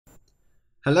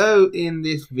Hello, in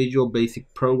this Visual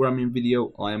Basic Programming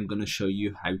video, I am going to show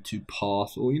you how to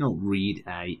parse or read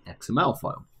a XML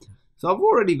file. So I've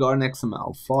already got an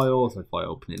XML file, so if I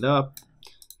open it up,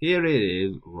 here it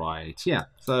is right here.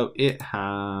 So it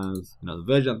has the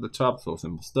version at the top, so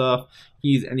simple stuff.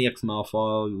 Use any XML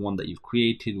file, one that you've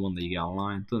created, one that you get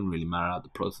online, doesn't really matter, the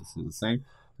process is the same.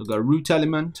 So I've got a root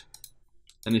element,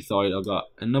 and inside I've got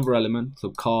another element,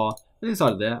 so car, and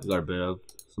inside there I've got a bit of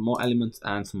some more elements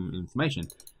and some information.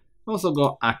 Also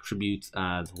got attributes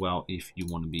as well if you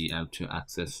want to be able to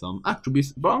access some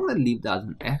attributes, but I'm going to leave that as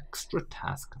an extra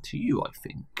task to you, I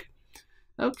think.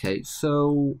 Okay,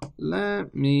 so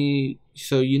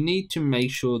you need to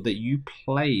make sure that you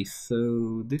place,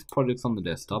 so this project's on the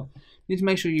desktop, you need to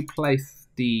make sure you place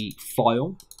the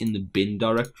file in the bin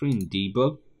directory in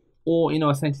debug, or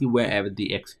essentially wherever the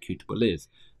executable is.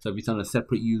 So if it's on a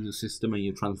separate user system and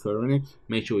you're transferring it,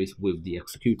 make sure it's with the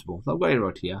executable. So I've got it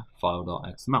right here,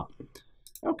 file.xml.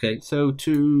 Okay, so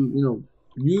to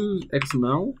use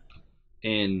XML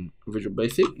in Visual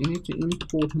Basic, you need to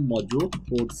import a module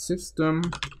called system,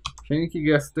 I think you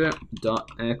guessed it,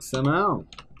 .xml.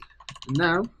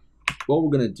 Now, what we're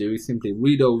going to do is simply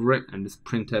read over it and just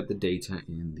print out the data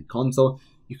in the console.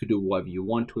 You could do whatever you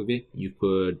want with it. You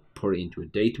could put it into a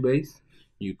database.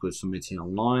 You could submit it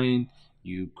online.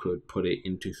 You could put it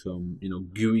into some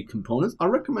GUI components. I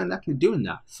recommend actually doing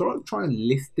that. Sort of try and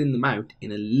listing them out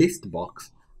in a list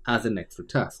box as an extra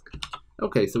task.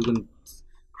 Okay, so we're going to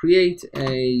create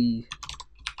a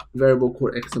variable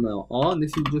called XMLR, and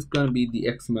this is just going to be the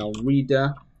XML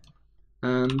reader,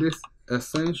 and this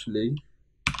essentially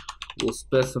will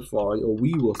specify, or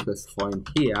we will specify in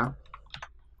here,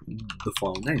 the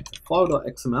file name,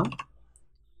 file.xml.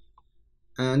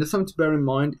 And there's something to bear in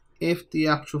mind: if the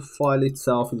actual file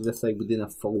itself is, let's say, within a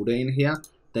folder in here,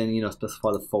 then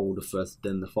specify the folder first,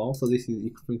 then the file. So this is,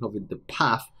 you can think of it, the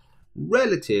path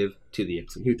relative to the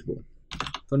executable.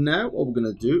 So now what we're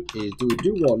going to do is do a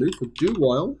do while loop. So do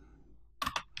while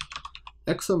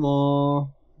XML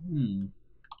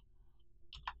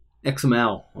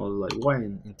XML. I was like, why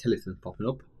intelligence popping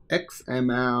up?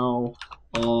 XML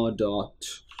r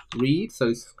dot read. So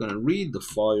it's going to read the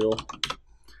file,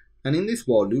 and in this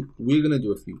while loop we're going to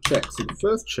do a few checks. So the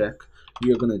first check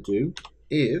we are going to do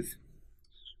is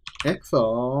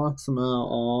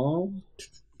XML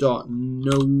dot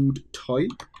node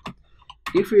type.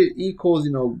 If it equals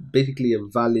basically a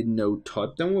valid node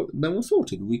type, then we're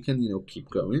sorted. We can keep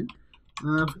going.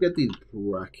 Forget these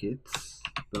brackets.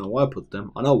 Don't know why I put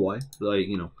them. I know why. Like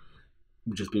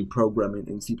we've just been programming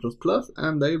in C++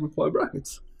 and they require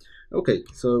brackets. Okay,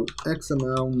 so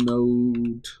XML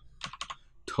node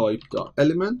type dot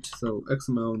element. So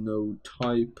XML node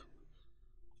type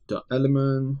dot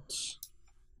element.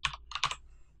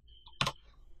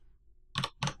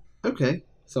 Okay,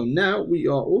 so now we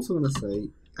are also going to say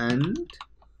and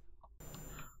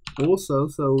also,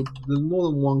 so there's more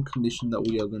than one condition that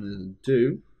we are going to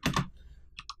do.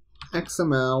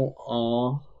 XML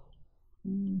r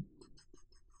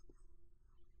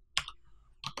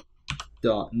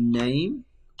dot name.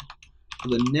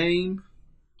 The name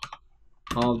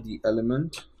of the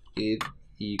element is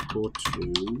equal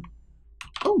to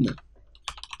owner.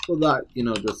 So that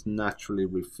just naturally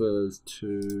refers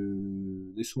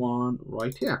to this one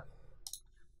right here.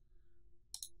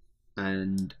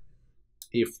 And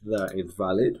if that is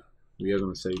valid, we are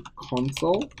going to say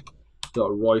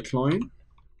console.writeLine,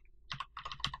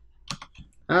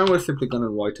 and we're simply going to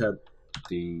write out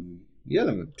the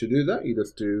element. To do that, you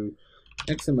just do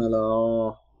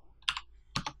XMLR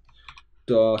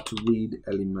dot read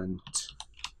element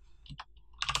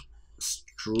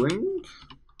string.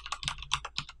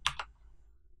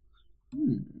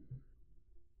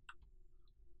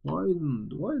 Why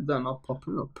is that not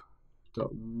popping up?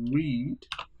 Dot read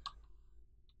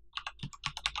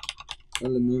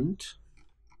element.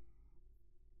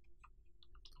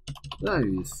 That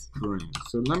is strange.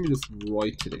 So let me just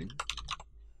write it in.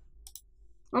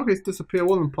 Okay, it's disappeared. It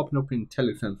wasn't popping up in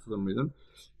IntelliSense for some reason.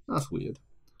 That's weird.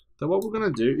 So what we're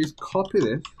gonna do is copy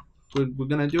this. We're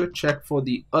gonna do a check for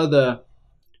the other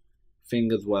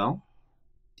thing as well.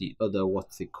 The other,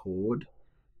 what's it called?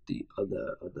 The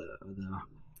other. I'm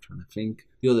trying to think.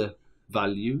 The other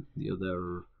value. The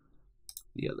other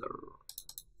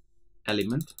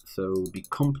element. So be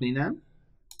company now,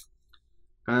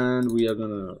 and we are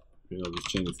gonna just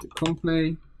change this to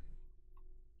company.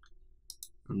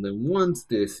 And then once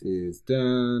this is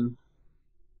done,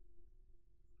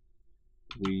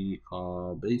 we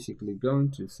are basically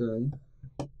going to say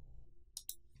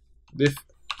this.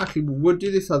 Actually, we'll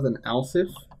do this as an else if.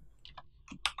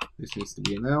 This needs to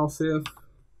be an else if.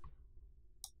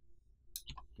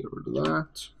 Get rid of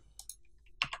that.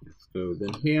 Let's go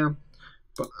then here.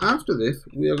 But after this,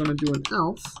 we are going to do an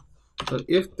else. So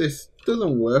if this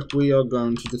doesn't work, we are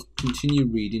going to just continue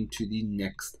reading to the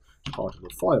next part of the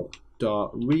file.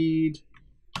 .read.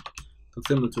 So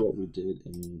similar to what we did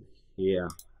in here.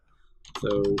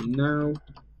 So now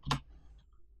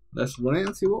let's run it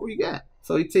and see what we get.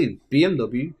 So it says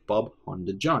BMW, Bob,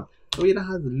 Honda, John. So it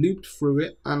has looped through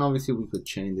it, and obviously we could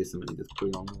change this and just put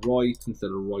it on right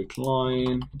instead of right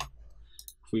line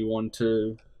if we want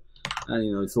to. And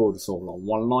you know, it's all just all on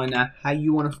one line. Now, how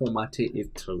you want to format it is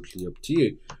totally up to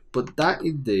you. But that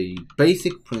is the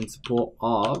basic principle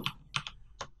of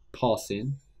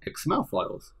parsing XML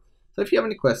files. So if you have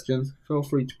any questions, feel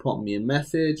free to pop me a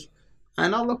message,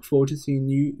 and I look forward to seeing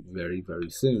you very, very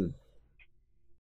soon.